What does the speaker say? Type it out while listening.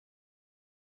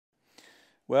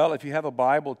Well, if you have a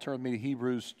Bible, turn with me to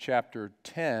Hebrews chapter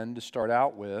 10 to start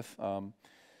out with.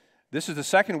 This is the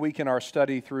second week in our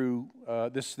study through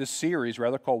this series,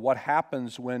 rather, called What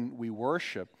Happens When We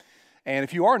Worship. And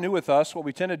if you are new with us, what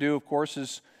we tend to do, of course,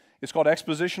 is it's called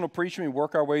expositional preaching. We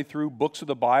work our way through books of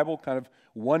the Bible, kind of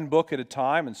one book at a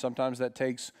time, and sometimes that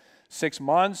takes 6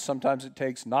 months, sometimes it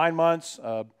takes 9 months.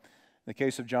 In the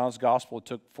case of John's Gospel, it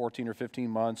took 14 or 15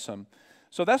 months.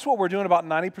 So that's what we're doing about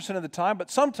 90% of the time,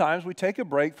 but sometimes we take a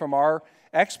break from our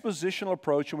expositional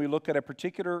approach and we look at a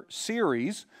particular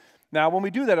series. Now, when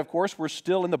we do that, of course, we're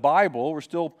still in the Bible, we're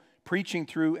still preaching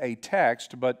through a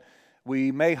text, but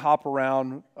we may hop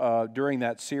around during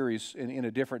that series in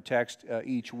a different text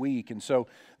each week. And so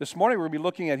this morning we're going to be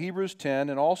looking at Hebrews 10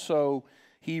 and also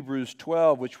Hebrews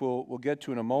 12, which we'll get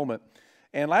to in a moment.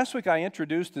 And last week I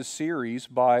introduced this series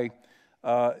by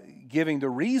giving the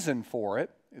reason for it,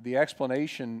 the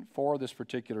explanation for this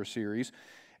particular series.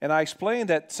 And I explained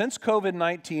that since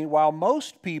COVID-19, while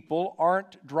most people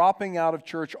aren't dropping out of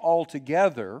church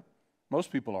altogether, most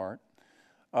people aren't,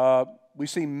 we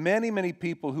see many, many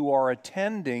people who are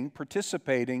attending,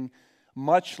 participating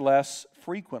much less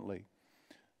frequently.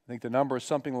 I think the number is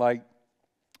something like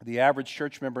the average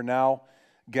church member now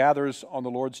gathers on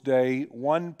the Lord's Day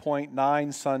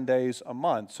 1.9 Sundays a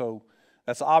month. So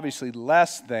that's obviously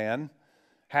less than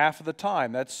half of the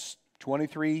time. That's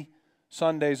 23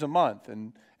 Sundays a month.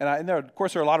 And there, of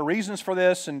course, there are a lot of reasons for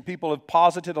this, and people have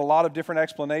posited a lot of different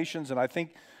explanations, and I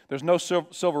think there's no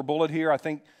silver bullet here. I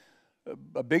think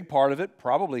a big part of it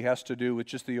probably has to do with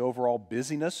just the overall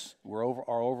busyness, our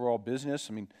overall business.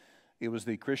 I mean, it was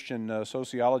the Christian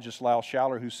sociologist Lyle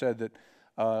Schaller who said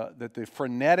that the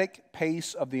frenetic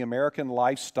pace of the American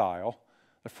lifestyle,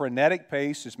 the frenetic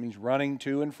pace, this means running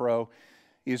to and fro,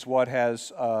 is what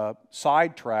has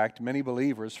sidetracked many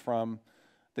believers from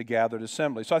the gathered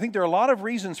assembly. So I think there are a lot of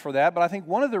reasons for that, but I think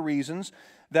one of the reasons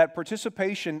that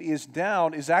participation is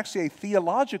down is actually a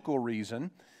theological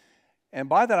reason. And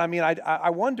by that I mean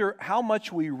I wonder how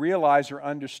much we realize or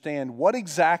understand what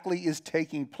exactly is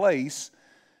taking place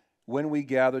when we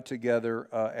gather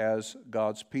together as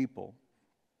God's people.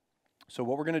 So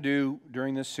what we're going to do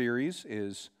during this series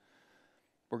is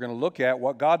we're going to look at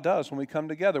what God does when we come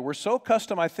together. We're so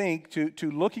accustomed, I think,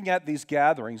 to looking at these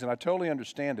gatherings, and I totally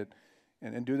understand it,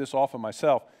 and do this often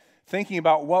myself, thinking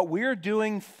about what we're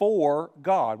doing for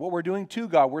God, what we're doing to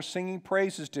God. We're singing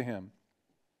praises to Him.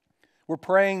 We're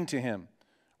praying to Him,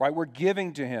 right? We're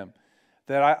giving to Him.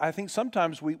 That I think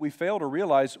sometimes we fail to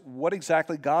realize what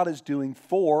exactly God is doing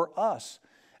for us.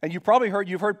 And you've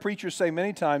heard preachers say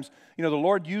many times, the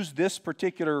Lord used this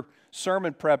particular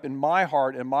sermon prep in my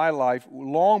heart and my life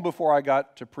long before I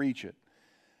got to preach it.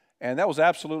 And that was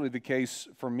absolutely the case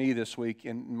for me this week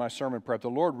in my sermon prep. The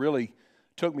Lord really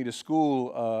took me to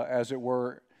school, as it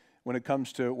were, when it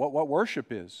comes to what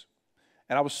worship is.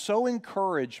 And I was so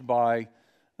encouraged by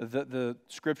the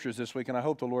scriptures this week, and I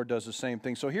hope the Lord does the same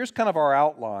thing. So here's kind of our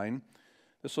outline.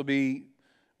 This will be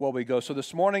what we go. So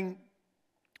this morning,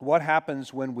 what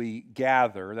happens when we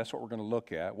gather? That's what we're going to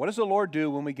look at. What does the Lord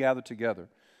do when we gather together?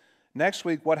 Next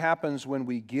week, what happens when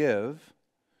we give?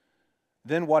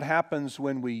 Then what happens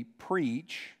when we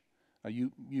preach?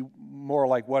 You more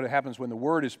like what happens when the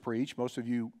word is preached. Most of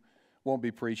you won't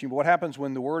be preaching. But what happens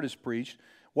when the word is preached?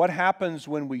 What happens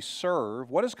when we serve?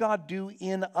 What does God do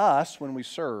in us when we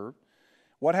serve?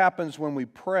 What happens when we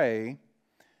pray?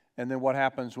 And then what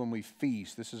happens when we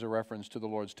feast? This is a reference to the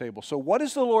Lord's table. So what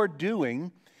is the Lord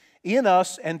doing in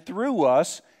us and through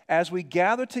us as we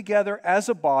gather together as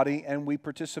a body and we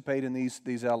participate in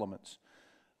these elements?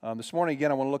 This morning,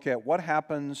 again, I want to look at what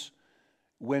happens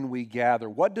when we gather.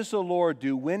 What does the Lord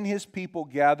do when His people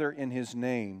gather in His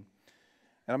name?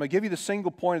 And I'm going to give you the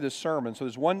single point of this sermon. So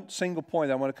there's one single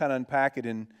point. I want to kind of unpack it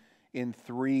in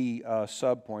three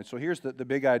subpoints. So here's the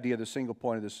big idea, the single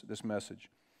point of this message.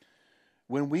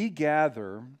 When we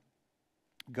gather,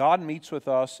 God meets with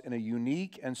us in a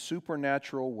unique and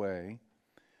supernatural way,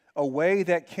 a way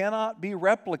that cannot be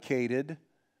replicated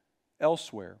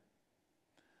elsewhere.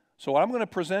 So what I'm going to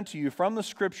present to you from the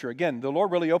Scripture, again, the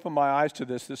Lord really opened my eyes to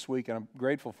this week, and I'm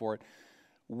grateful for it.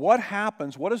 What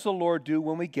happens, what does the Lord do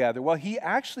when we gather? Well, He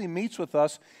actually meets with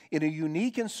us in a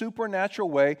unique and supernatural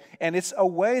way, and it's a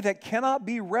way that cannot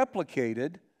be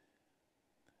replicated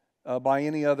by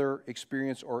any other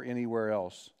experience or anywhere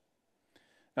else.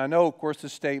 Now, I know, of course,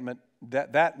 this statement,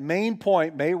 that main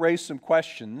point may raise some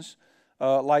questions,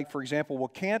 like, for example, well,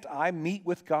 can't I meet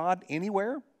with God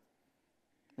anywhere?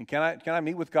 I mean, can I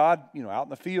meet with God, out in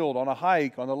the field, on a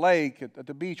hike, on the lake, at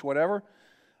the beach, whatever?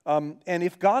 And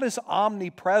if God is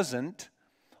omnipresent,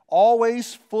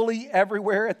 always fully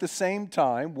everywhere at the same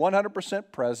time,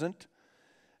 100% present,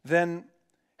 then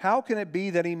how can it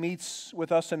be that he meets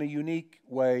with us in a unique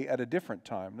way at a different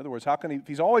time? In other words, if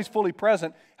he's always fully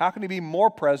present, how can he be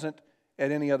more present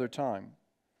at any other time?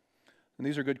 And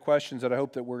these are good questions that I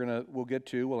hope that we'll get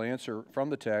to, we'll answer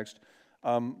from the text.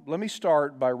 Let me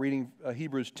start by reading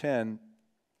Hebrews 10,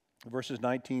 verses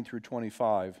 19 through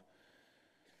 25.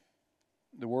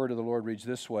 The word of the Lord reads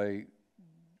this way: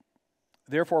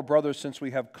 Therefore, brothers, since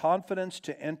we have confidence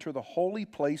to enter the holy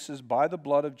places by the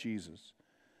blood of Jesus,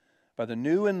 by the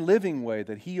new and living way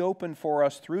that he opened for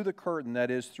us through the curtain,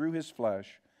 that is, through his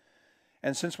flesh,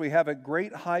 and since we have a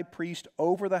great high priest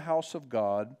over the house of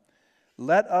God,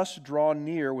 let us draw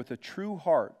near with a true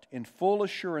heart in full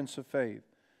assurance of faith,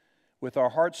 with our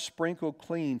hearts sprinkled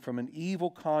clean from an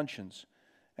evil conscience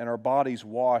and our bodies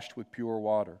washed with pure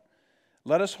water.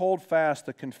 Let us hold fast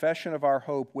the confession of our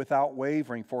hope without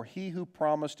wavering, for he who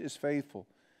promised is faithful.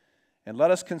 And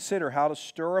let us consider how to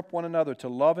stir up one another to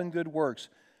love and good works,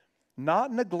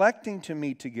 not neglecting to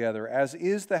meet together, as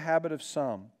is the habit of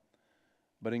some,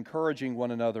 but encouraging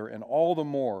one another, and all the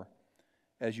more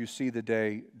as you see the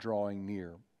day drawing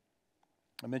near.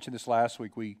 I mentioned this last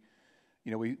week. We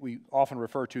often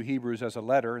refer to Hebrews as a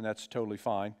letter, and that's totally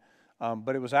fine.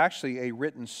 But it was actually a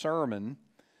written sermon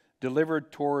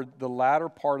delivered toward the latter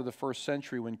part of the first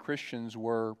century when Christians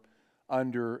were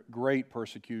under great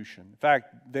persecution. In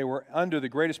fact, they were under the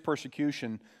greatest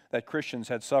persecution that Christians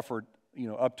had suffered,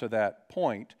 up to that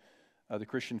point. The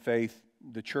Christian faith,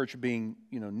 the church being,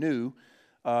 new.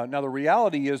 Now, the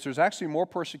reality is there's actually more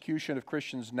persecution of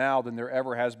Christians now than there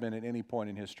ever has been at any point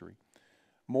in history.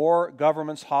 More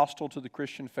governments hostile to the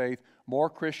Christian faith, more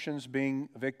Christians being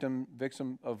victim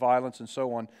of violence and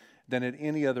so on than at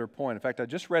any other point. In fact, I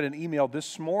just read an email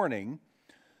this morning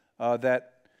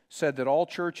that said that all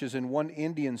churches in one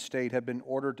Indian state have been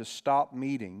ordered to stop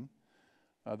meeting.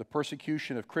 The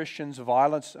persecution of Christians,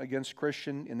 violence against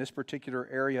Christian in this particular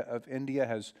area of India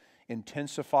has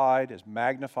intensified, has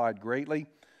magnified greatly.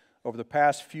 Over the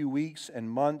past few weeks and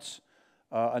months,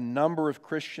 a number of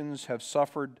Christians have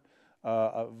suffered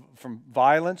from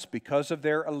violence because of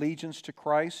their allegiance to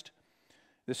Christ.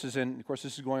 This is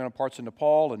going on in parts of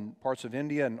Nepal and parts of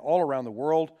India and all around the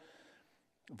world.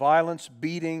 Violence,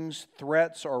 beatings,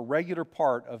 threats are a regular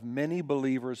part of many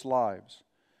believers' lives.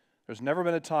 There's never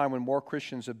been a time when more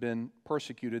Christians have been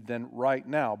persecuted than right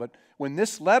now. But when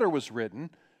this letter was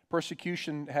written,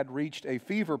 persecution had reached a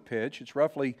fever pitch. It's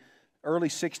roughly early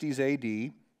 60s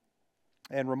AD.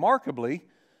 And remarkably,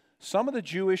 some of the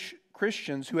Jewish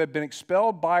Christians who had been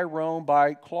expelled by Rome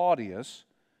by Claudius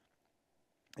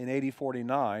in AD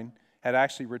 49 had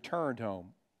actually returned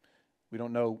home. We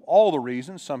don't know all the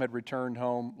reasons. Some had returned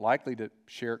home likely to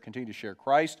continue to share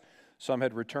Christ. Some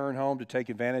had returned home to take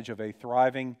advantage of a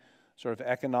thriving sort of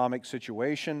economic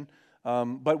situation.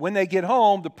 But when they get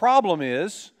home, the problem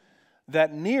is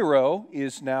that Nero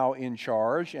is now in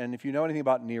charge. And if you know anything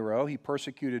about Nero, he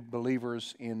persecuted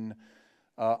believers in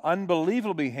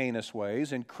unbelievably heinous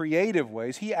ways and creative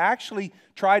ways. He actually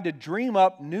tried to dream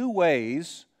up new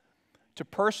ways to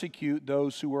persecute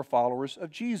those who were followers of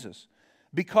Jesus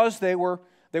because they were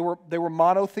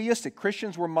monotheistic.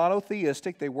 Christians were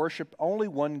monotheistic. They worshiped only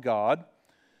one God.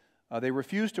 They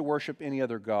refused to worship any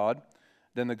other God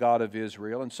than the God of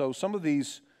Israel. And so some of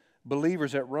these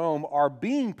believers at Rome are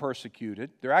being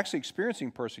persecuted. They're actually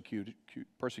experiencing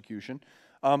persecution.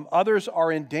 Others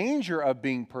are in danger of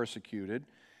being persecuted.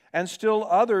 And still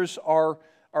others are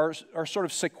sort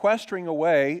of sequestering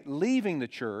away, leaving the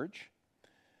church.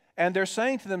 And they're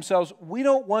saying to themselves, we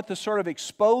don't want the sort of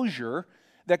exposure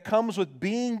that comes with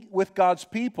being with God's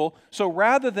people. So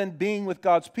rather than being with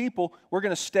God's people, we're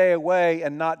going to stay away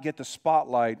and not get the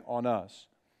spotlight on us.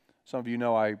 Some of you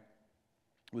know I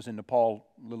was in Nepal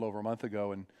a little over a month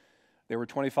ago, and there were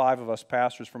 25 of us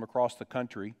pastors from across the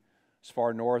country, as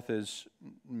far north as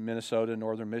Minnesota,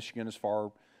 northern Michigan, as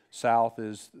far south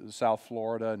as South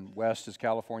Florida, and west as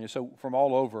California, so from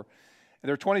all over. And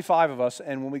there were 25 of us,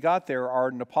 and when we got there,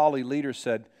 our Nepali leader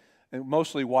said,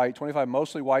 mostly white, 25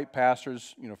 mostly white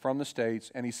pastors, from the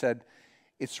States, and he said,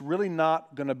 it's really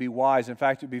not going to be wise. In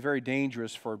fact, it would be very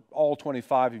dangerous for all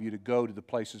 25 of you to go to the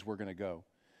places we're going to go.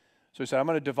 So he said, I'm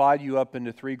going to divide you up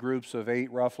into 3 groups of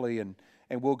 8 roughly, and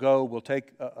we'll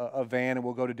take a van and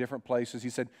we'll go to different places. He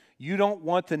said, you don't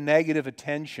want the negative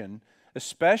attention,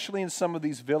 especially in some of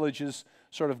these villages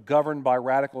sort of governed by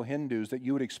radical Hindus, that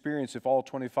you would experience if all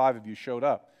 25 of you showed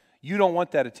up. You don't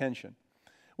want that attention.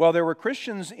 Well, there were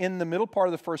Christians in the middle part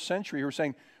of the first century who were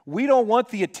saying, we don't want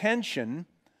the attention.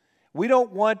 We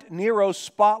don't want Nero's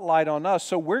spotlight on us,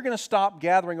 so we're going to stop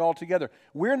gathering altogether.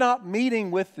 We're not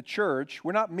meeting with the church.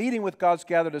 We're not meeting with God's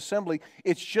gathered assembly.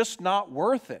 It's just not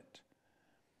worth it.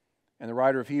 And the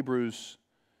writer of Hebrews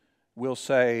will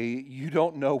say, you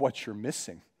don't know what you're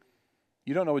missing.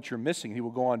 You don't know what you're missing. He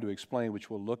will go on to explain, which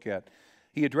we'll look at.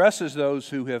 He addresses those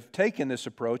who have taken this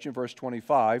approach in verse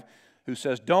 25, who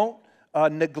says, don't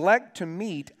neglect to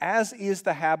meet, as is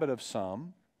the habit of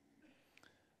some.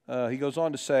 He goes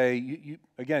on to say,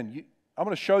 I'm going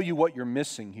to show you what you're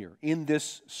missing here in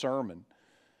this sermon.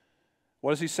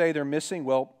 What does he say they're missing?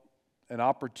 Well, an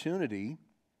opportunity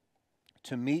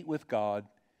to meet with God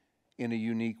in a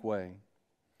unique way.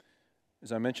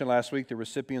 As I mentioned last week, the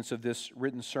recipients of this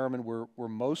written sermon were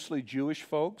mostly Jewish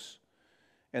folks,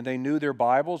 and they knew their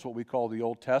Bibles, what we call the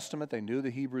Old Testament. They knew the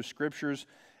Hebrew Scriptures,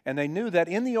 and they knew that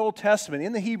in the Old Testament,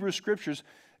 in the Hebrew Scriptures,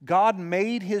 God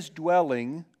made His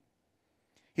dwelling,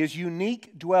 His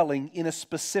unique dwelling, in a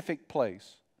specific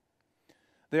place.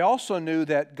 They also knew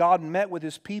that God met with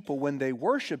His people when they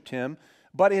worshiped Him,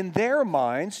 but in their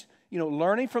minds,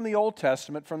 learning from the Old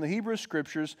Testament, from the Hebrew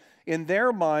Scriptures, in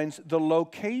their minds, the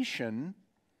location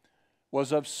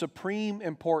was of supreme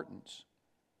importance.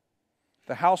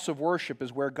 The house of worship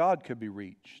is where God could be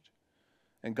reached.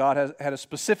 And God had a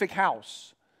specific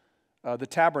house, the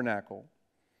tabernacle.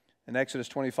 In Exodus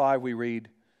 25 we read,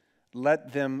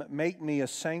 "Let them make me a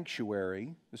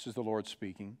sanctuary," this is the Lord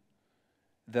speaking,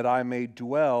 "that I may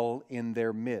dwell in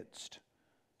their midst."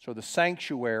 So the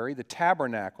sanctuary, the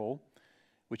tabernacle,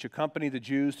 which accompanied the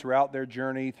Jews throughout their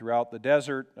journey, throughout the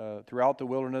desert, throughout the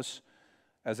wilderness,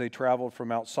 as they traveled from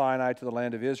Mount Sinai to the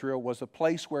land of Israel, was a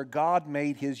place where God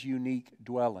made His unique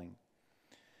dwelling.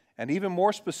 And even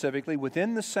more specifically,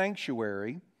 within the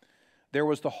sanctuary, there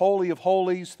was the Holy of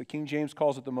Holies, the King James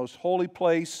calls it the most holy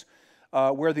place,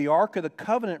 where the Ark of the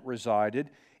Covenant resided,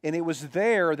 and it was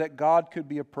there that God could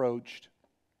be approached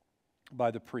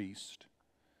by the priest.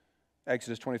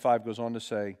 Exodus 25 goes on to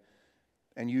say,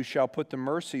 "And you shall put the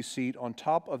mercy seat on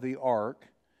top of the ark,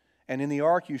 and in the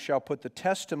ark you shall put the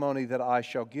testimony that I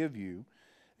shall give you.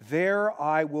 There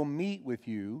I will meet with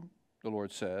you," the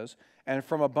Lord says, "and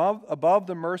from above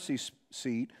the mercy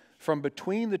seat, from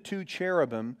between the two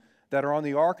cherubim that are on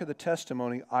the ark of the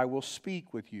testimony, I will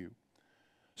speak with you."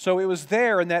 So it was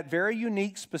there in that very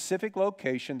unique, specific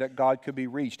location that God could be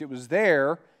reached. It was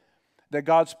there that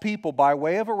God's people, by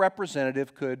way of a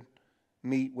representative, could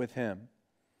meet with Him.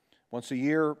 Once a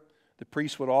year, the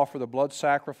priest would offer the blood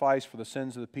sacrifice for the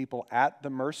sins of the people at the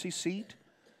mercy seat.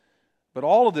 But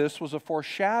all of this was a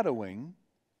foreshadowing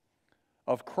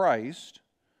of Christ,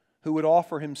 who would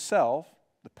offer Himself,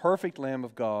 the perfect Lamb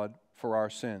of God, for our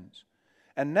sins.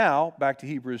 And now, back to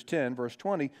Hebrews 10, verse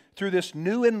 20, through this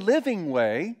new and living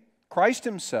way, Christ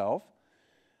Himself,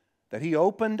 that He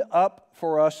opened up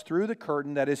for us through the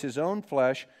curtain that is His own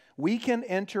flesh, we can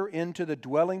enter into the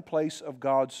dwelling place of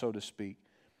God, so to speak,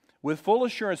 with full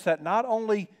assurance that not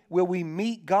only will we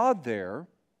meet God there,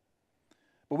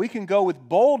 but we can go with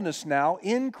boldness now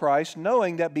in Christ,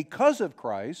 knowing that because of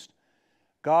Christ,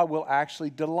 God will actually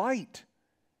delight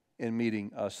in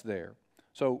meeting us there.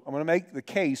 So I'm going to make the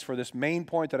case for this main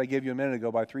point that I gave you a minute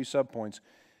ago by 3 subpoints,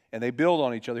 and they build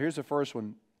on each other. Here's the first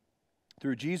one.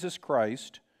 Through Jesus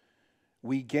Christ,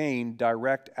 we gain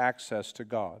direct access to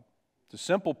God. It's a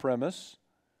simple premise.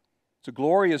 It's a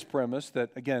glorious premise that,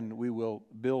 again, we will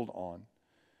build on.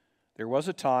 There was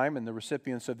a time, and the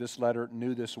recipients of this letter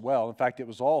knew this well. In fact, it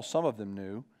was all some of them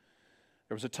knew.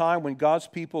 There was a time when God's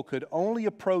people could only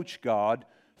approach God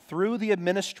through the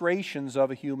administrations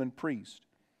of a human priest,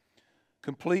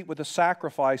 complete with the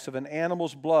sacrifice of an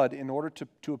animal's blood in order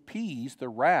to appease the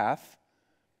wrath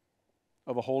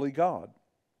of a holy God.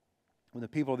 When the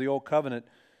people of the Old Covenant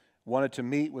wanted to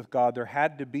meet with God, there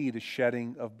had to be the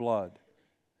shedding of blood.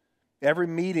 Every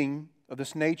meeting of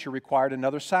this nature required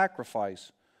another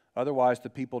sacrifice. Otherwise, the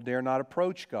people dare not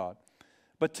approach God.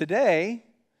 But today,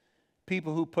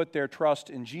 people who put their trust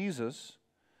in Jesus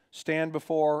stand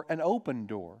before an open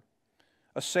door.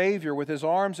 A Savior with His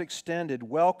arms extended,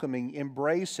 welcoming,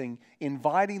 embracing,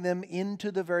 inviting them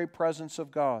into the very presence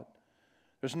of God.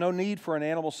 There's no need for an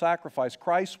animal sacrifice.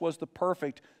 Christ was the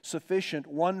perfect, sufficient,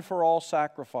 one-for-all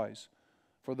sacrifice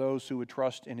for those who would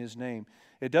trust in His name.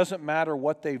 It doesn't matter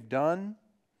what they've done.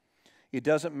 It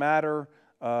doesn't matter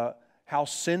how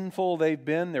sinful they've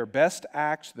been, their best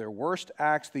acts, their worst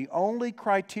acts. The only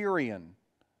criterion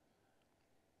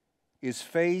is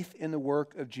faith in the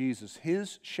work of Jesus,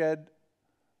 His shed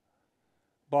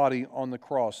body on the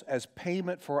cross as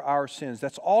payment for our sins.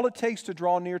 That's all it takes to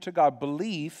draw near to God.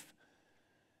 Belief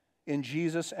in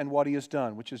Jesus and what He has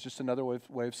done, which is just another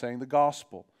way of saying the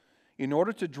gospel. In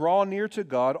order to draw near to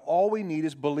God, all we need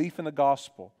is belief in the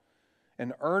gospel,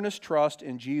 an earnest trust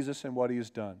in Jesus and what He has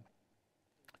done.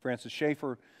 Francis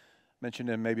Schaeffer mentioned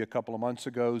him maybe a couple of months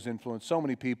ago, has influenced so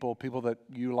many people, people that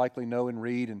you likely know and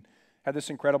read, and had this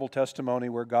incredible testimony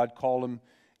where God called him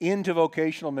into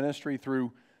vocational ministry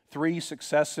through 3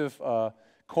 successive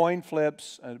coin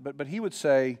flips. But he would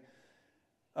say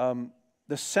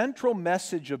the central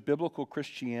message of biblical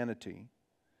Christianity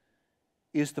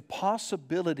is the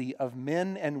possibility of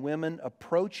men and women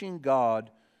approaching God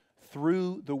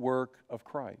through the work of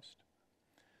Christ.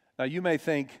 Now, you may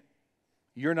think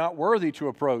you're not worthy to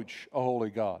approach a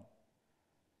holy God,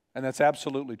 and that's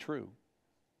absolutely true,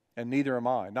 and neither am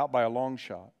I, not by a long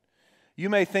shot. You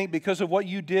may think because of what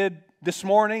you did this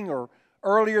morning or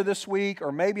earlier this week,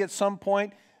 or maybe at some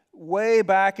point way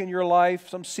back in your life,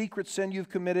 some secret sin you've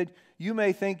committed, you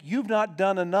may think you've not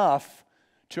done enough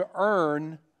to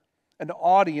earn an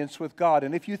audience with God.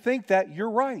 And if you think that, you're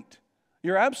right.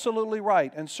 You're absolutely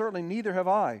right, and certainly neither have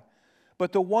I.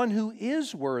 But the one who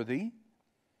is worthy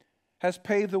has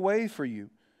paved the way for you.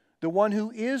 The one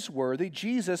who is worthy,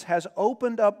 Jesus, has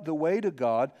opened up the way to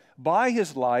God by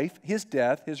His life, His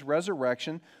death, His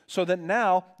resurrection, so that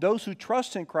now those who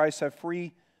trust in Christ have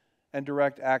free and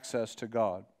direct access to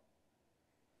God.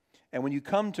 And when you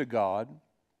come to God,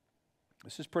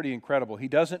 this is pretty incredible. He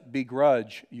doesn't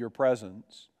begrudge your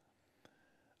presence.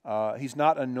 He's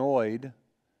not annoyed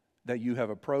that you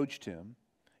have approached Him.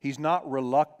 He's not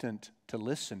reluctant to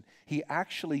listen. He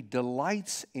actually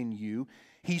delights in you.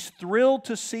 He's thrilled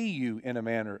to see you, in a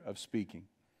manner of speaking.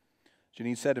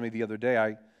 Janine said to me the other day,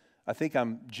 I think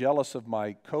I'm jealous of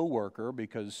my coworker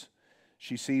because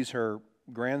she sees her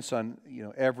grandson,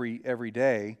 every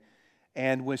day.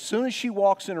 And as soon as she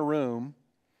walks in a room,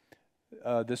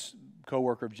 this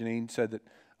coworker of Janine said that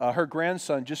her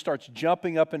grandson just starts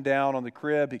jumping up and down on the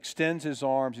crib, extends his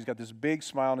arms. He's got this big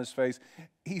smile on his face.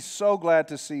 He's so glad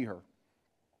to see her.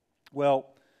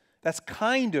 Well, that's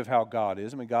kind of how God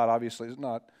is. I mean, God obviously is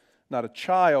not a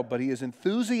child, but He is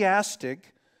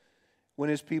enthusiastic when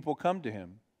His people come to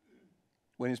Him,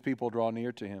 when His people draw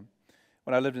near to Him.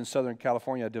 When I lived in Southern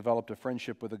California, I developed a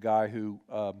friendship with a guy who,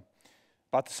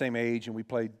 about the same age, and we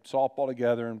played softball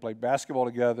together and played basketball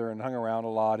together and hung around a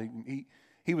lot.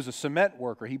 He was a cement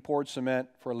worker. He poured cement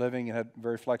for a living and had a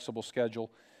very flexible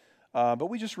schedule. But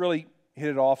we just really hit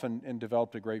it off and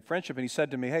developed a great friendship. And he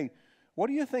said to me, "Hey, what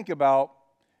do you think about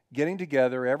getting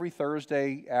together every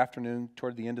Thursday afternoon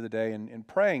toward the end of the day and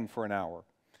praying for an hour?"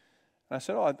 And I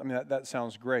said, that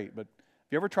sounds great, but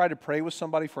have you ever tried to pray with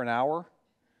somebody for an hour?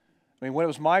 I mean, when it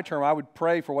was my turn, I would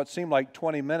pray for what seemed like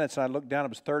 20 minutes, and I looked down, it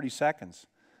was 30 seconds.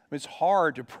 I mean, it's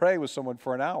hard to pray with someone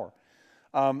for an hour.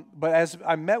 But as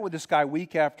I met with this guy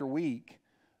week after week,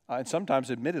 and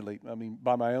sometimes admittedly,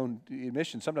 by my own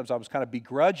admission, sometimes I was kind of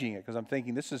begrudging it because I'm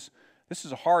thinking this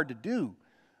is hard to do.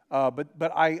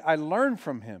 But I learned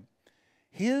from him.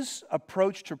 His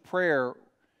approach to prayer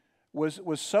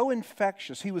was so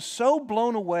infectious. He was so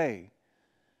blown away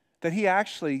that he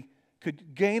actually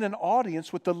could gain an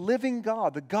audience with the living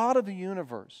God, the God of the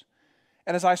universe.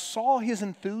 And as I saw his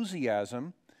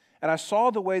enthusiasm, and I saw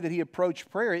the way that he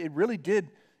approached prayer, it really did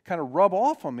kind of rub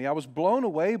off on me. I was blown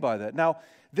away by that. Now,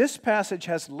 this passage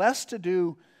has less to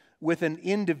do with an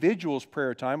individual's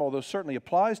prayer time, although it certainly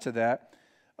applies to that,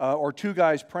 or two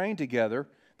guys praying together.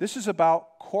 This is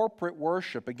about corporate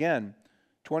worship. Again,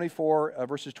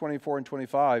 verses 24 and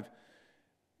 25,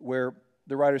 where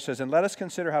the writer says, "And let us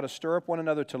consider how to stir up one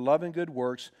another to love and good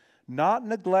works, not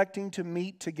neglecting to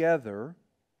meet together,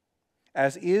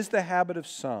 as is the habit of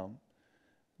some,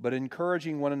 but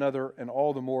encouraging one another, and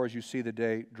all the more as you see the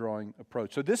day drawing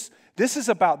approach." So this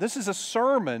is a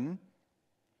sermon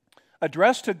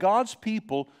addressed to God's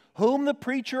people whom the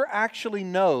preacher actually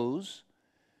knows,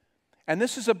 and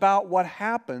this is about what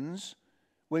happens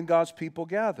when God's people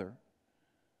gather.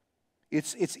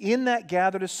 It's in that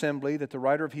gathered assembly that the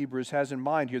writer of Hebrews has in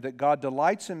mind here that God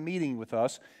delights in meeting with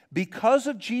us. Because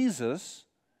of Jesus,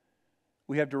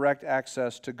 we have direct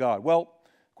access to God. Well,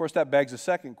 of course, that begs a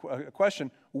second question.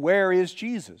 Where is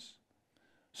Jesus?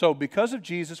 So because of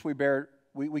Jesus,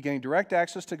 we gain direct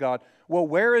access to God. Well,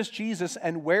 where is Jesus,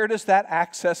 and where does that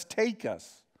access take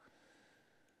us?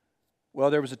 Well,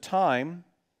 there was a time,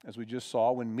 as we just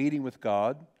saw, when meeting with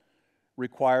God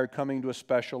required coming to a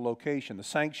special location, the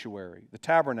sanctuary, the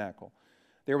tabernacle.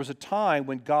 There was a time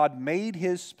when God made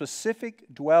His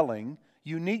specific dwelling,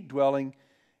 unique dwelling,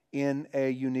 in a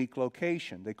unique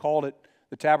location. They called it,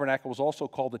 the tabernacle was also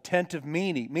called the tent of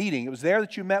meeting. It was there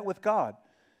that you met with God,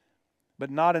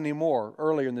 but not anymore.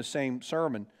 Earlier in the same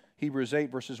sermon, Hebrews 8,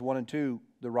 verses 1 and 2,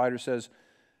 the writer says,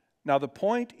 "Now the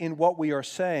point in what we are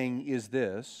saying is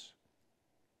this: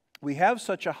 we have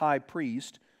such a high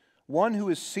priest, one who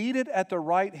is seated at the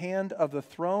right hand of the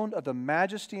throne of the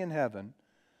majesty in heaven,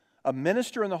 a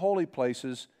minister in the holy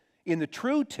places, in the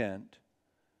true tent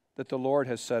that the Lord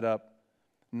has set up,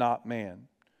 not man.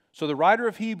 So the writer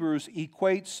of Hebrews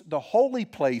equates the holy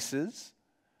places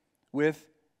with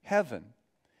heaven.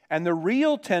 And the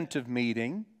real tent of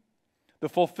meeting, the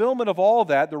fulfillment of all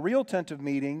that, the real tent of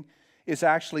meeting is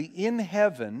actually in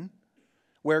heaven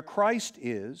where Christ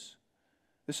is.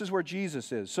 This is where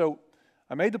Jesus is. So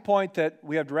I made the point that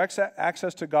we have direct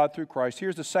access to God through Christ.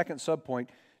 Here's the second subpoint.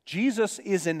 Jesus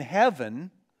is in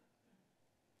heaven,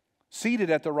 seated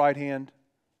at the right hand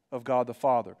of God the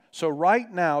Father. So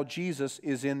right now, Jesus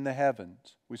is in the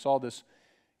heavens. We saw this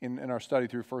in our study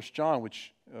through 1 John,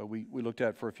 which we looked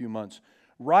at for a few months.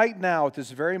 Right now, at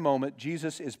this very moment,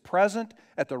 Jesus is present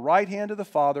at the right hand of the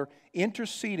Father,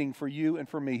 interceding for you and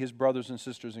for me, His brothers and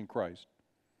sisters in Christ.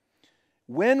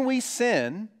 When we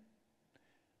sin,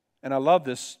 and I love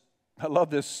this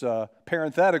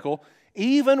parenthetical,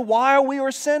 even while we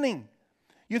are sinning.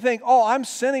 You think, oh, I'm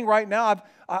sinning right now.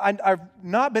 I've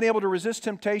not been able to resist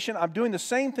temptation. I'm doing the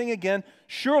same thing again.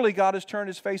 Surely God has turned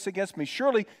His face against me.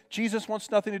 Surely Jesus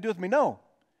wants nothing to do with me. No.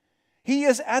 He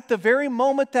is at the very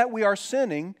moment that we are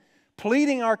sinning,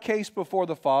 pleading our case before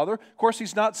the Father. Of course,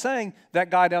 He's not saying that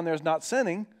guy down there is not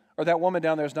sinning or that woman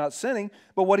down there is not sinning.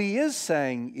 But what He is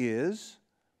saying is,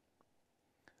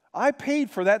 I paid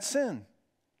for that sin.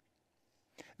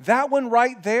 That one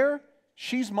right there,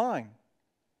 she's mine.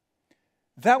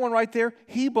 That one right there,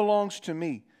 he belongs to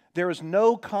me. There is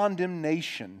no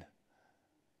condemnation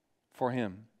for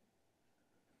him.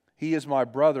 He is my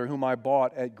brother whom I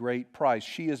bought at great price.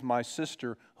 She is my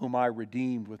sister whom I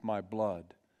redeemed with my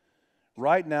blood.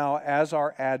 Right now, as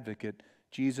our advocate,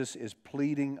 Jesus is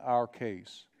pleading our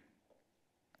case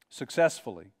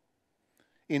successfully.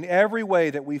 In every way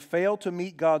that we fail to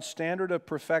meet God's standard of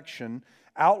perfection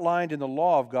outlined in the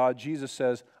law of God, Jesus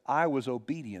says, I was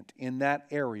obedient in that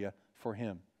area for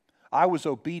Him. I was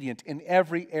obedient in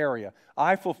every area.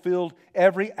 I fulfilled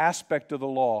every aspect of the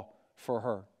law for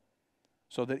her.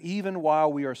 So that even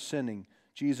while we are sinning,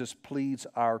 Jesus pleads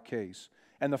our case.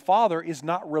 And the Father is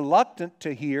not reluctant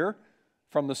to hear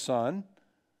from the Son.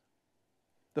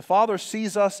 The Father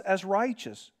sees us as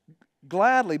righteous,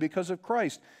 gladly because of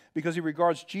Christ, because He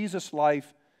regards Jesus'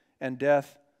 life and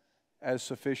death as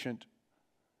sufficient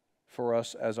for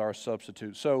us as our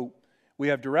substitute. So we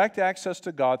have direct access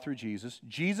to God through Jesus.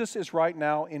 Jesus is right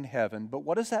now in heaven, but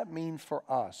what does that mean for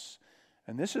us?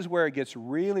 And this is where it gets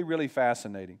really, really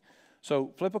fascinating.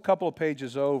 So flip a couple of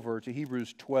pages over to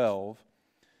Hebrews 12,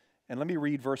 and let me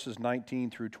read verses 19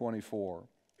 through 24.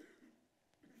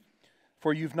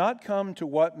 For you've not come to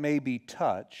what may be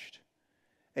touched,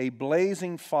 a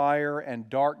blazing fire and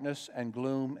darkness and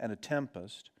gloom and a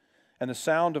tempest, and the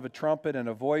sound of a trumpet and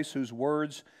a voice whose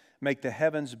words make the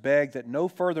heavens beg that no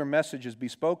further messages be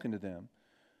spoken to them,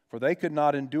 for they could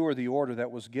not endure the order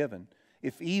that was given.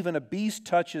 If even a beast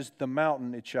touches the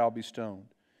mountain, it shall be stoned.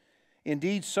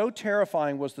 Indeed, so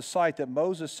terrifying was the sight that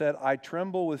Moses said, I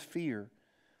tremble with fear.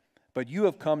 But you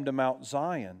have come to Mount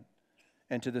Zion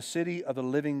and to the city of the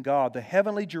living God, the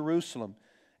heavenly Jerusalem,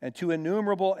 and to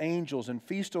innumerable angels and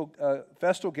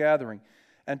festal gathering,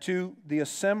 and to the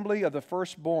assembly of the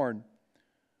firstborn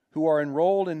who are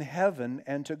enrolled in heaven,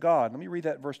 and to God. Let me read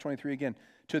that verse 23 again.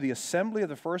 To the assembly of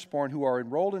the firstborn who are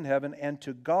enrolled in heaven, and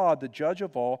to God, the judge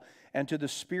of all, and to the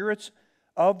spirits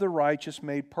of the righteous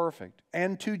made perfect,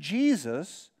 and to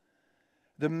Jesus,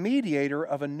 the mediator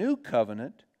of a new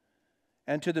covenant,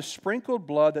 and to the sprinkled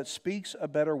blood that speaks a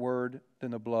better word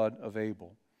than the blood of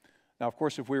Abel. Now, of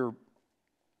course, if we were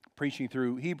preaching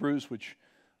through Hebrews, which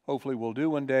hopefully we'll do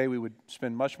one day, we would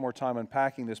spend much more time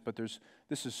unpacking this, but this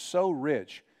is so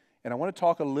rich. And I want to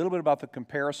talk a little bit about the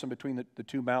comparison between the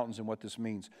two mountains and what this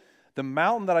means. The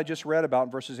mountain that I just read about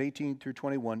in verses 18 through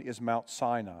 21 is Mount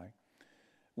Sinai,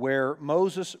 where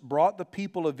Moses brought the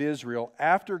people of Israel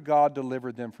after God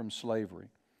delivered them from slavery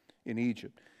in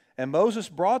Egypt. And Moses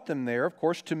brought them there, of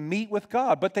course, to meet with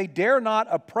God. But they dare not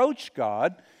approach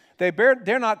God. They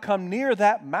dare not come near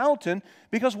that mountain,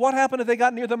 because what happened if they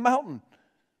got near the mountain?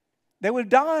 They would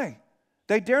die.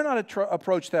 They dare not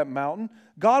approach that mountain.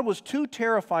 God was too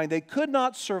terrifying. They could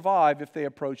not survive if they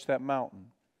approached that mountain.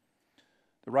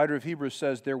 The writer of Hebrews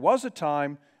says, there was a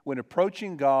time when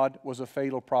approaching God was a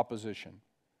fatal proposition.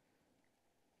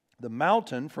 The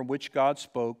mountain from which God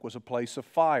spoke was a place of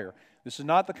fire. This is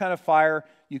not the kind of fire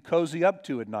you cozy up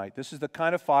to at night. This is the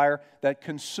kind of fire that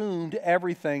consumed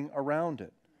everything around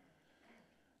it.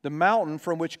 The mountain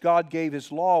from which God gave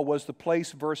His law was the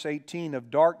place, verse 18, of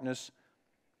darkness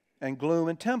and gloom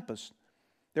and tempest.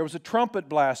 There was a trumpet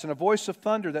blast and a voice of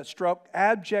thunder that struck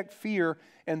abject fear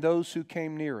in those who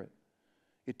came near it.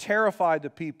 It terrified the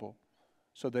people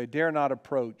so they dare not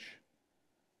approach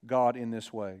God in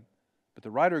this way. But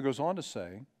the writer goes on to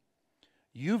say,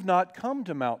 you've not come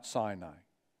to Mount Sinai.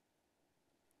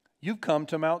 You've come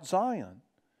to Mount Zion.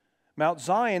 Mount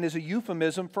Zion is a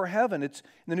euphemism for heaven. It's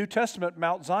in the New Testament,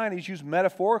 Mount Zion is used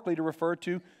metaphorically to refer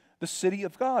to the city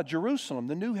of God, Jerusalem,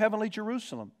 the new heavenly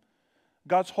Jerusalem,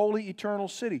 God's holy eternal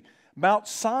city. Mount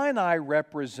Sinai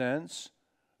represents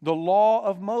the law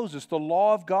of Moses, the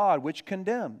law of God, which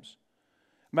condemns.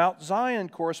 Mount Zion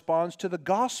corresponds to the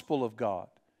gospel of God,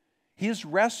 His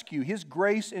rescue, His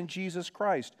grace in Jesus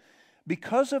Christ.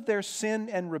 Because of their sin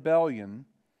and rebellion,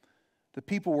 the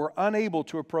people were unable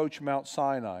to approach Mount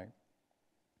Sinai,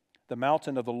 the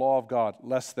mountain of the law of God,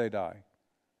 lest they die.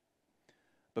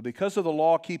 But because of the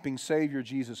law-keeping Savior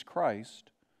Jesus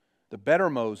Christ, the better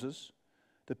Moses,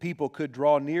 the people could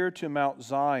draw near to Mount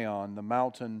Zion, the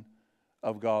mountain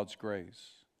of God's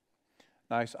grace.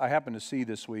 Now, I happened to see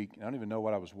this week, I don't even know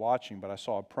what I was watching, but I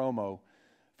saw a promo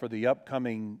for the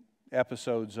upcoming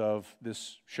episodes of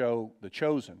this show, The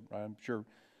Chosen. Right? I'm sure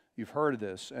you've heard of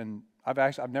this, and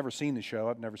I've never seen the show.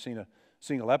 I've never seen a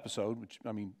single episode, which,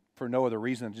 I mean, for no other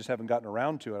reason, I just haven't gotten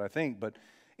around to it, I think. But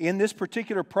in this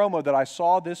particular promo that I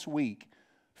saw this week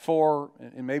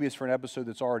and maybe it's for an episode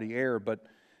that's already aired, but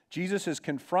Jesus is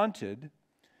confronted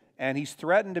and he's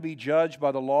threatened to be judged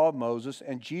by the law of Moses,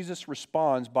 and Jesus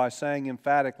responds by saying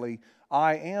emphatically,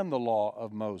 I am the law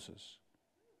of Moses.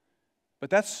 But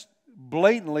that's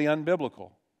blatantly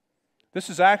unbiblical. This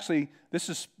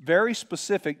is very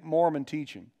specific Mormon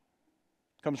teaching.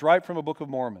 It comes right from a book of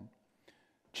Mormon.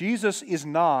 Jesus is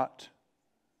not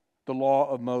the law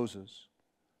of Moses.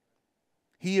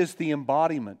 He is the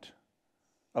embodiment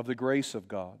of the grace of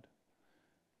God.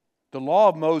 The law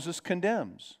of Moses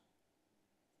condemns.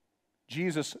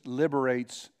 Jesus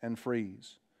liberates and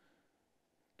frees.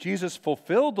 Jesus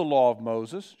fulfilled the law of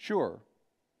Moses, sure.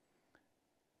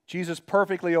 Jesus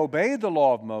perfectly obeyed the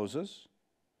law of Moses,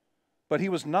 but He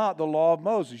was not the law of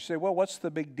Moses. You say, well, what's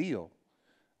the big deal?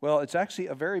 Well, it's actually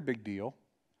a very big deal,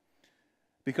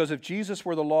 because if Jesus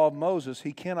were the law of Moses,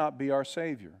 He cannot be our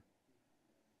Savior.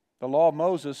 The law of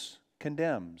Moses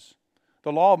condemns.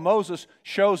 The law of Moses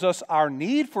shows us our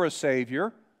need for a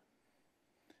Savior,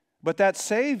 but that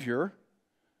Savior,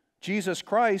 Jesus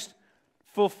Christ,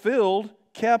 fulfilled,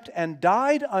 kept, and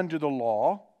died under the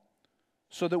law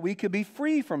so that we could be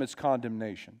free from its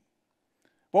condemnation.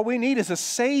 What we need is a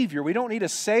Savior. We don't need a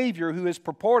Savior who is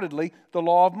purportedly the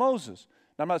law of Moses.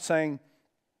 Now, I'm not saying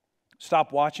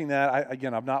stop watching that.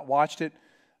 I've not watched it,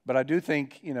 but I do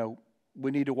think,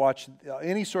 we need to watch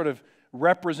any sort of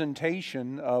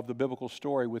representation of the biblical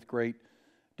story with great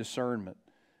discernment.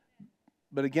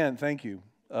 But again, thank you.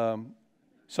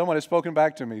 Someone has spoken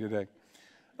back to me today.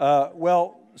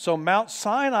 So Mount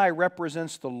Sinai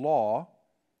represents the law,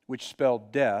 which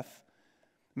spelled death.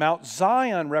 Mount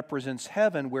Zion represents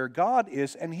heaven, where God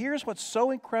is. And here's what's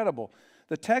so incredible.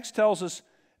 The text tells us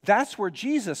that's where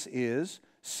Jesus is,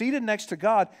 seated next to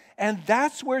God, and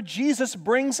that's where Jesus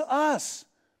brings us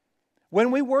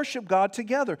when we worship God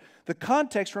together. The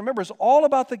context, remember, is all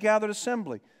about the gathered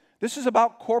assembly. This is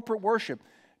about corporate worship.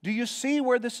 Do you see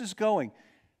where this is going?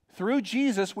 Through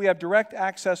Jesus, we have direct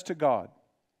access to God.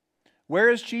 Where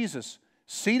is Jesus?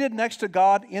 Seated next to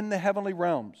God in the heavenly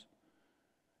realms.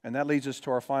 And that leads us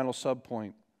to our final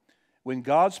subpoint. When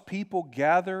God's people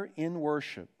gather in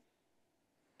worship,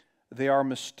 they are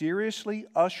mysteriously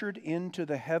ushered into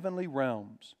the heavenly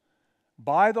realms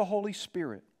by the Holy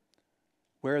Spirit,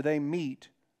 where they meet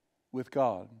with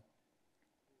God.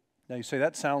 Now you say,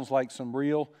 that sounds like some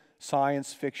real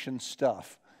science fiction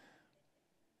stuff.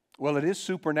 Well, it is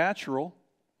supernatural,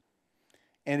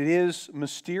 and it is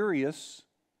mysterious,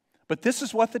 but this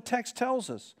is what the text tells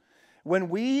us. When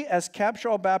we, as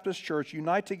Capshaw Baptist Church,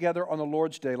 unite together on the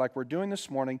Lord's Day, like we're doing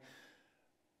this morning,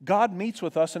 God meets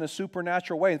with us in a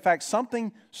supernatural way. In fact,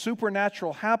 something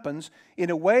supernatural happens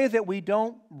in a way that we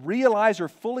don't realize or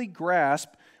fully grasp.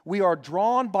 We are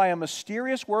drawn by a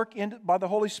mysterious work by the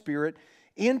Holy Spirit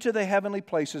into the heavenly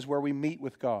places where we meet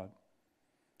with God.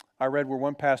 I read where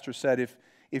one pastor said,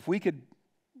 if we could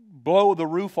blow the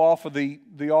roof off of the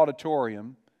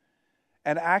auditorium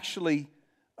and actually,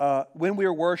 when we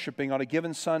were worshiping on a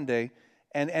given Sunday,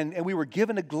 and we were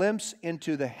given a glimpse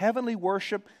into the heavenly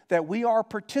worship that we are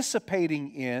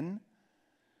participating in,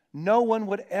 no one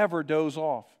would ever doze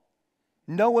off.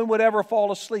 No one would ever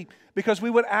fall asleep, because we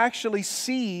would actually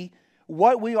see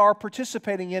what we are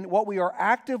participating in, what we are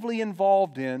actively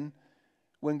involved in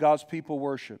when God's people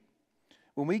worship.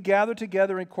 When we gather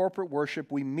together in corporate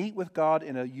worship, we meet with God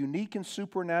in a unique and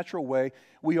supernatural way.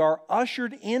 We are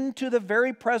ushered into the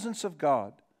very presence of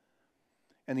God.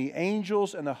 And the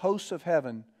angels and the hosts of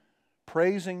heaven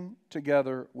praising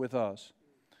together with us.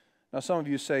 Now some of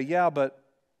you say, yeah, but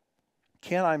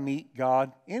can I meet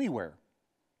God anywhere?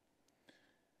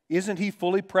 Isn't He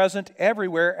fully present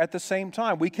everywhere at the same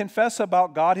time? We confess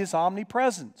about God His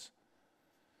omnipresence.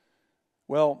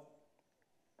 Well,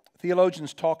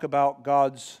 theologians talk about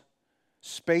God's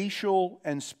spatial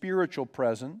and spiritual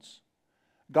presence.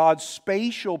 God's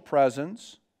spatial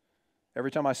presence,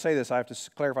 every time I say this, I have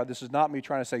to clarify, this is not me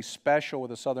trying to say special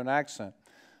with a southern accent.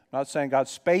 I'm not saying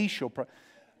God's spatial.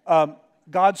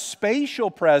 God's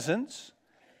spatial presence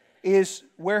is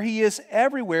where He is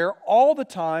everywhere, all the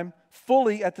time,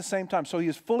 fully at the same time. So He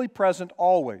is fully present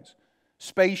always,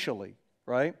 spatially,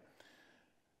 right?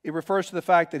 It refers to the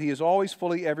fact that He is always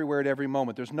fully everywhere at every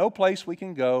moment. There's no place we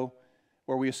can go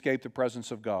where we escape the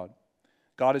presence of God.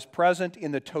 God is present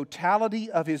in the totality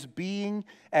of His being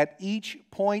at each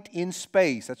point in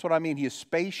space. That's what I mean. He is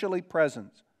spatially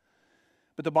present.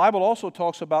 But the Bible also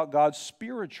talks about God's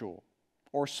spiritual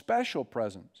or special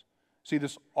presence. See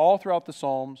this all throughout the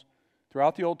Psalms,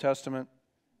 throughout the Old Testament.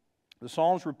 The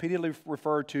Psalms repeatedly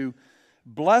refer to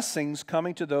blessings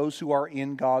coming to those who are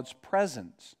in God's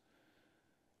presence.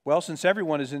 Well, since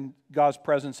everyone is in God's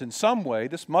presence in some way,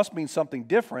 this must mean something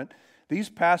different. These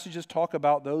passages talk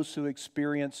about those who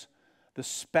experience the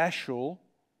special,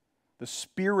 the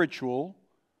spiritual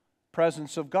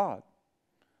presence of God.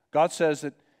 God says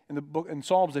that in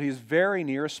Psalms that He is very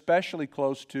near, especially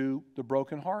close to the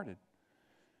brokenhearted.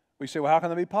 We say, well, how can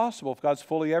that be possible if God's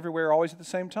fully everywhere, always at the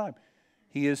same time?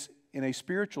 He is, in a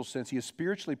spiritual sense, He is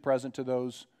spiritually present to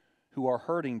those who are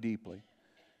hurting deeply.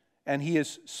 And He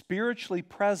is spiritually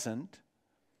present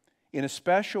in a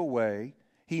special way.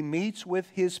 He meets with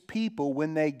His people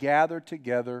when they gather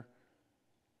together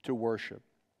to worship.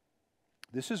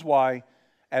 This is why,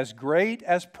 as great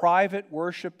as private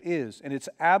worship is, and it's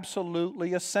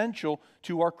absolutely essential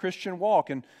to our Christian walk,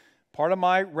 and part of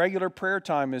my regular prayer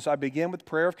time is I begin with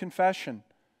prayer of confession,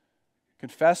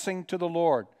 confessing to the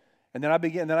Lord, and then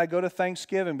I go to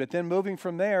thanksgiving. But then moving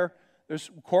from there, there's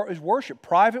worship,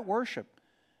 private worship.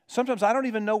 Sometimes I don't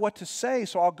even know what to say,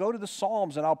 so I'll go to the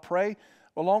Psalms and I'll pray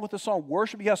along with the song.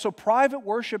 Worship, yeah, so private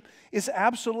worship is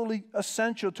absolutely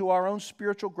essential to our own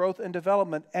spiritual growth and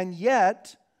development. And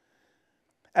yet,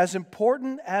 as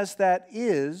important as that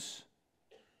is,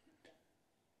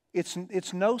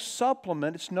 it's no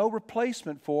supplement, it's no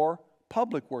replacement for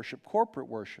public worship, corporate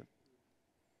worship.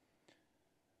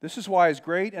 This is why, as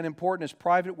great and important as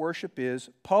private worship is,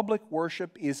 public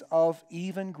worship is of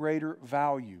even greater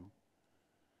value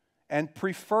and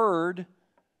preferred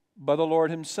by the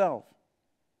Lord Himself.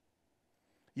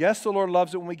 Yes, the Lord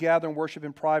loves it when we gather and worship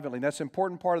Him privately. And that's an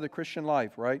important part of the Christian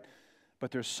life, right?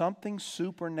 But there's something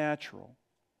supernatural,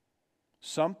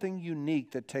 something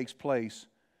unique that takes place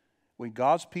when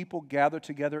God's people gather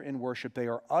together in worship. They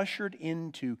are ushered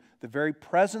into the very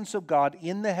presence of God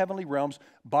in the heavenly realms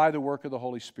by the work of the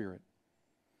Holy Spirit.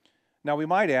 Now we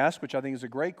might ask, which I think is a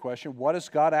great question, what does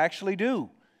God actually do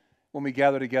when we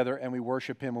gather together and we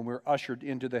worship Him, when we're ushered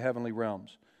into the heavenly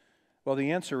realms? Well,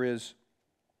 the answer is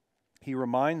He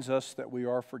reminds us that we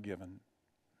are forgiven.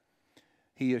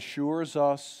 He assures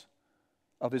us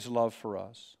of His love for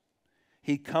us.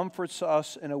 He comforts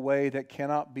us in a way that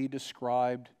cannot be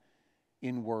described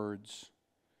in words.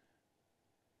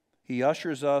 He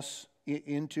ushers us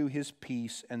into His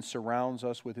peace and surrounds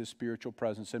us with His spiritual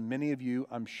presence. And many of you,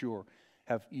 I'm sure,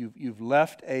 you've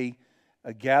left a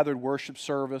gathered worship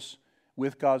service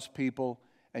with God's people,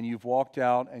 and you've walked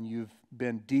out and you've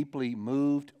been deeply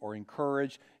moved or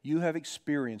encouraged. You have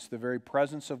experienced the very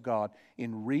presence of God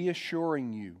in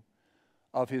reassuring you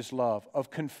of His love, of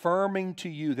confirming to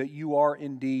you that you are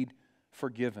indeed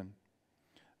forgiven.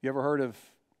 You ever heard of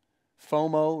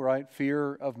FOMO, right?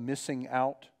 Fear of missing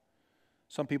out.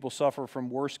 Some people suffer from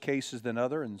worse cases than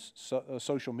others, and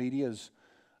social media is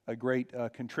a great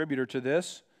contributor to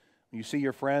this. You see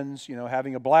your friends,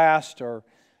 having a blast, or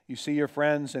you see your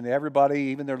friends and everybody,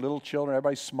 even their little children,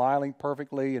 everybody's smiling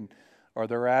perfectly, or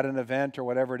they're at an event or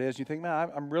whatever it is. You think, man,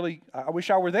 I wish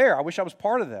I were there. I wish I was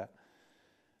part of that.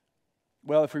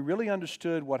 Well, if we really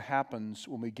understood what happens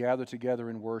when we gather together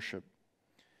in worship,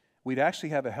 we'd actually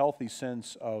have a healthy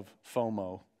sense of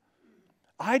FOMO.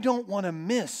 I don't want to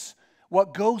miss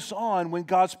what goes on when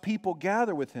God's people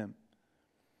gather with Him.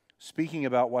 Speaking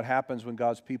about what happens when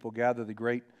God's people gather, the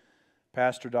great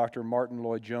pastor Dr. Martin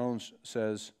Lloyd-Jones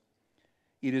says,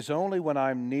 "It is only when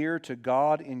I'm near to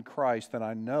God in Christ that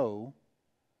I know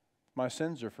my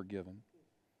sins are forgiven.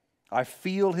 I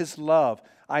feel His love.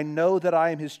 I know that I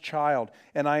am His child,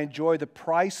 and I enjoy the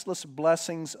priceless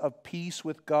blessings of peace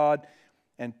with God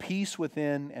and peace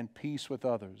within and peace with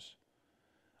others.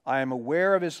 I am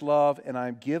aware of His love, and I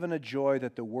am given a joy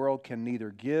that the world can neither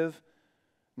give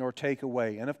nor take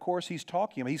away. And of course, he's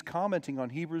commenting on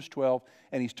Hebrews 12,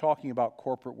 and he's talking about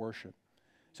corporate worship.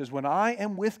 He says, when I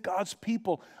am with God's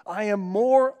people, I am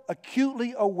more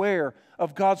acutely aware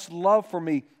of God's love for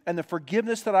me and the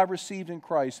forgiveness that I've received in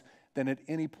Christ than at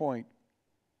any point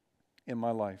in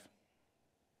my life.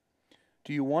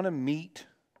 Do you want to meet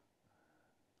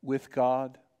with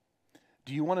God?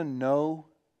 Do you want to know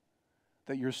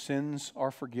that your sins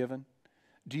are forgiven?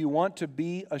 Do you want to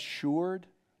be assured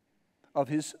of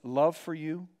His love for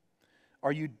you?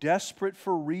 Are you desperate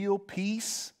for real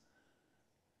peace?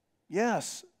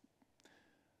 Yes.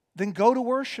 Then go to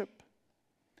worship.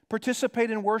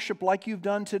 Participate in worship like you've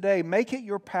done today. Make it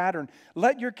your pattern.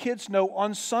 Let your kids know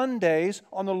on Sundays,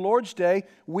 on the Lord's Day,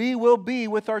 we will be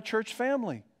with our church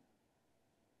family.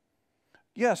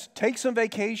 Yes, take some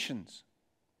vacations.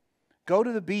 Go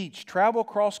to the beach. Travel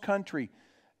cross country.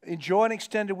 Enjoy an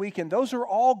extended weekend. Those are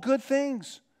all good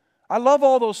things. I love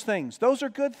all those things. Those are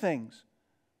good things.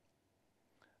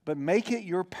 But make it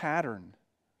your pattern.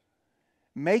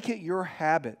 Make it your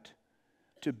habit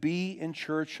to be in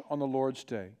church on the Lord's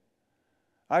Day.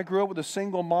 I grew up with a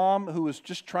single mom who was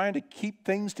just trying to keep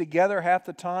things together half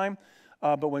the time.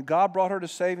 But when God brought her to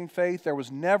saving faith, there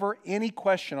was never any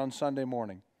question on Sunday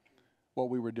morning what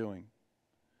we were doing.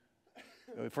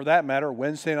 For that matter,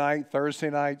 Wednesday night, Thursday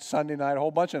night, Sunday night, a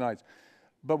whole bunch of nights.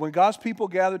 But when God's people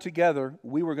gathered together,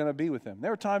 we were going to be with them.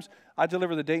 There were times I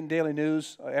delivered the Dayton Daily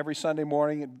News every Sunday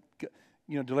morning,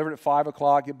 delivered at 5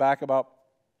 o'clock, get back about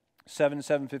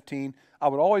 7:15. I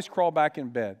would always crawl back in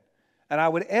bed. And I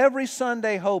would every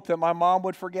Sunday hope that my mom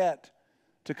would forget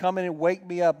to come in and wake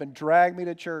me up and drag me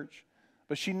to church.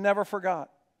 But she never forgot.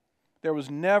 There was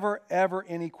never, ever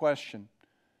any question.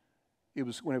 It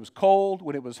was when it was cold,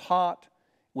 when it was hot,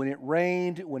 when it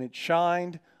rained, when it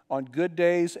shined, on good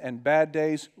days and bad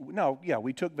days. No, yeah,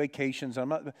 we took vacations.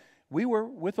 We were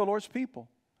with the Lord's people.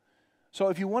 So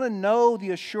if you want to know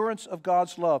the assurance of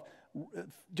God's love,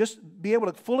 just be able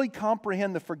to fully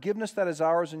comprehend the forgiveness that is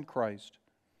ours in Christ,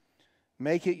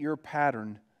 make it your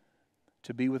pattern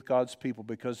to be with God's people,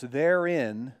 because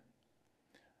therein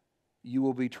you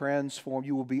will be transformed.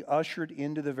 You will be ushered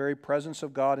into the very presence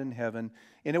of God in heaven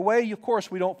in a way, of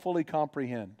course, we don't fully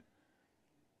comprehend.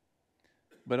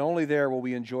 But only there will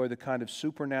we enjoy the kind of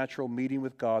supernatural meeting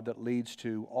with God that leads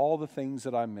to all the things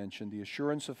that I mentioned, the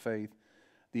assurance of faith,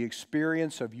 the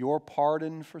experience of your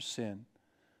pardon for sin,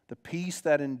 the peace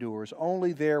that endures.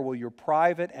 Only there will your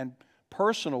private and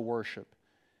personal worship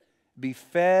be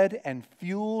fed and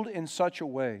fueled in such a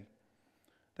way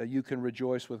that you can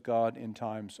rejoice with God in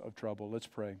times of trouble. Let's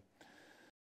pray.